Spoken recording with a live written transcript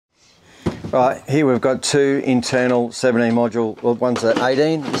Right, here we've got two internal 17 module, well, one's an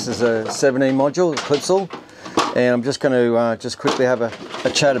 18, this is a 17 module, Clipsal, and I'm just going to just quickly have a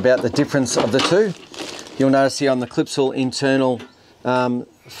chat about the difference of the two. You'll notice here on the Clipsal internal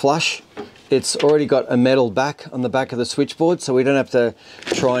flush, it's already got a metal back on the back of the switchboard, so we don't have to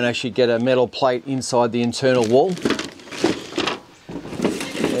try and actually get a metal plate inside the internal wall.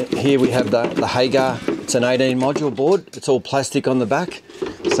 Here we have the Hager, it's an 18 module board, it's all plastic on the back.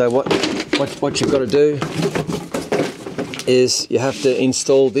 So what you've got to do is you have to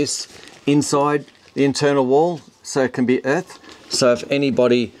install this inside the internal wall so it can be earthed. So if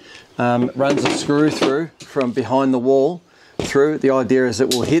anybody runs a screw through from behind the wall through, the idea is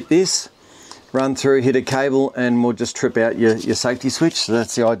it will hit this, run through, hit a cable, and will just trip out your safety switch. So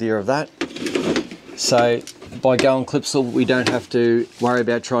that's the idea of that. So by going Clipsal, we don't have to worry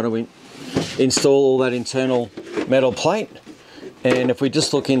about trying to install all that internal metal plate. And if we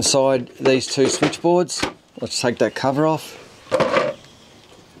just look inside these two switchboards, let's take that cover off.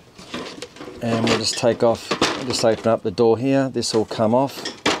 And we'll just take off, just open up the door here, this will come off.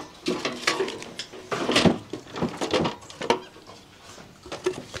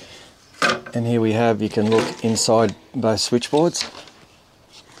 And here we have, you can look inside both switchboards.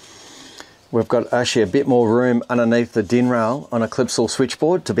 We've got actually a bit more room underneath the DIN rail on a Clipsal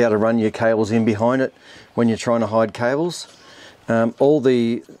switchboard to be able to run your cables in behind it when you're trying to hide cables. All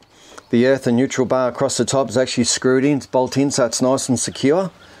the earth and neutral bar across the top is actually screwed in, it's bolted in, so it's nice and secure.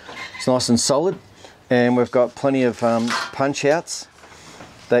 It's nice and solid. And we've got plenty of punch outs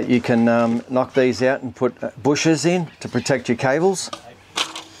that you can knock these out and put bushes in to protect your cables.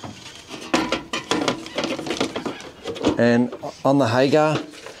 And on the Hager,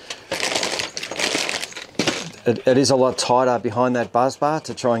 it is a lot tighter behind that buzz bar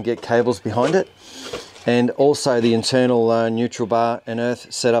to try and get cables behind it. And also the internal neutral bar and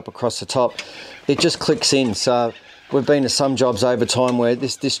earth set up across the top, it just clicks in. So we've been to some jobs over time where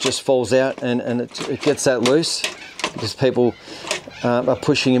this just falls out and it gets that loose because people are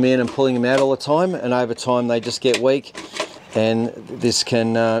pushing them in and pulling them out all the time, and over time they just get weak, and this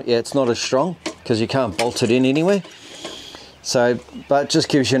can yeah, it's not as strong because you can't bolt it in anywhere. So, but it just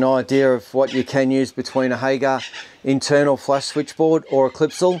gives you an idea of what you can use between a Hager internal flush switchboard or a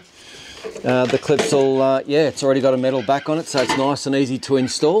Clipsal. The Clipsal, yeah, it's already got a metal back on it, so it's nice and easy to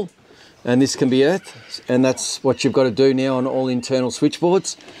install. And this can be earthed, and that's what you've got to do now on all internal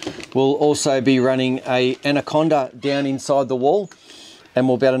switchboards. We'll also be running a anaconda down inside the wall, and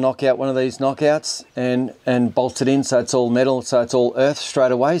we'll be able to knock out one of these knockouts and bolt it in so it's all metal, so it's all earth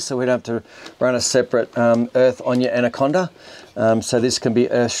straight away, so we don't have to run a separate earth on your anaconda. So this can be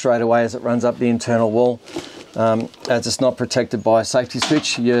earthed straight away as it runs up the internal wall. As it's not protected by a safety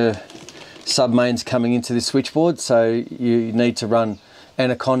switch, your sub-mains coming into the switchboard, so you need to run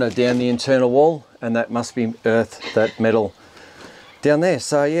anaconda down the internal wall, and that must be earthed, that metal down there.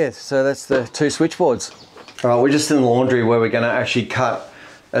 So yeah, so that's the two switchboards. All right, we're just in the laundry where we're going to actually cut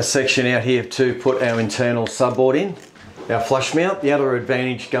a section out here to put our internal subboard in, our flush mount. The other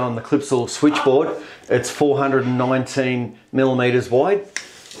advantage going the Clipsal switchboard, it's 419 millimeters wide.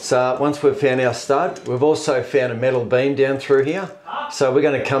 So once we've found our stud, we've also found a metal beam down through here. So we're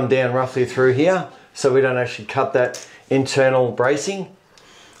going to come down roughly through here so we don't actually cut that internal bracing.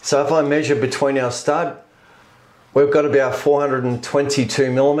 So if I measure between our stud, we've got about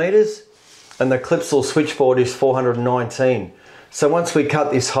 422 millimeters, and the Clipsal switchboard is 419. So once we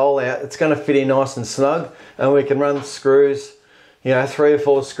cut this hole out, it's going to fit in nice and snug, and we can run screws, you know, 3 or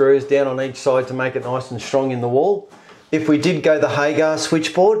 4 screws down on each side to make it nice and strong in the wall. If we did go the Hager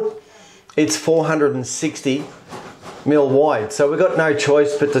switchboard, it's 460 mil wide. So we've got no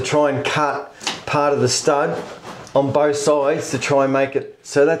choice but to try and cut part of the stud on both sides to try and make it.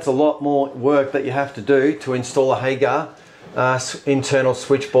 So that's a lot more work that you have to do to install a Hager internal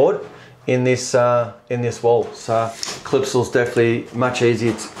switchboard in this wall. So Clipsal's definitely much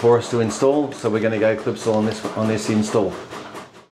easier for us to install. So we're going to go Clipsal on this install.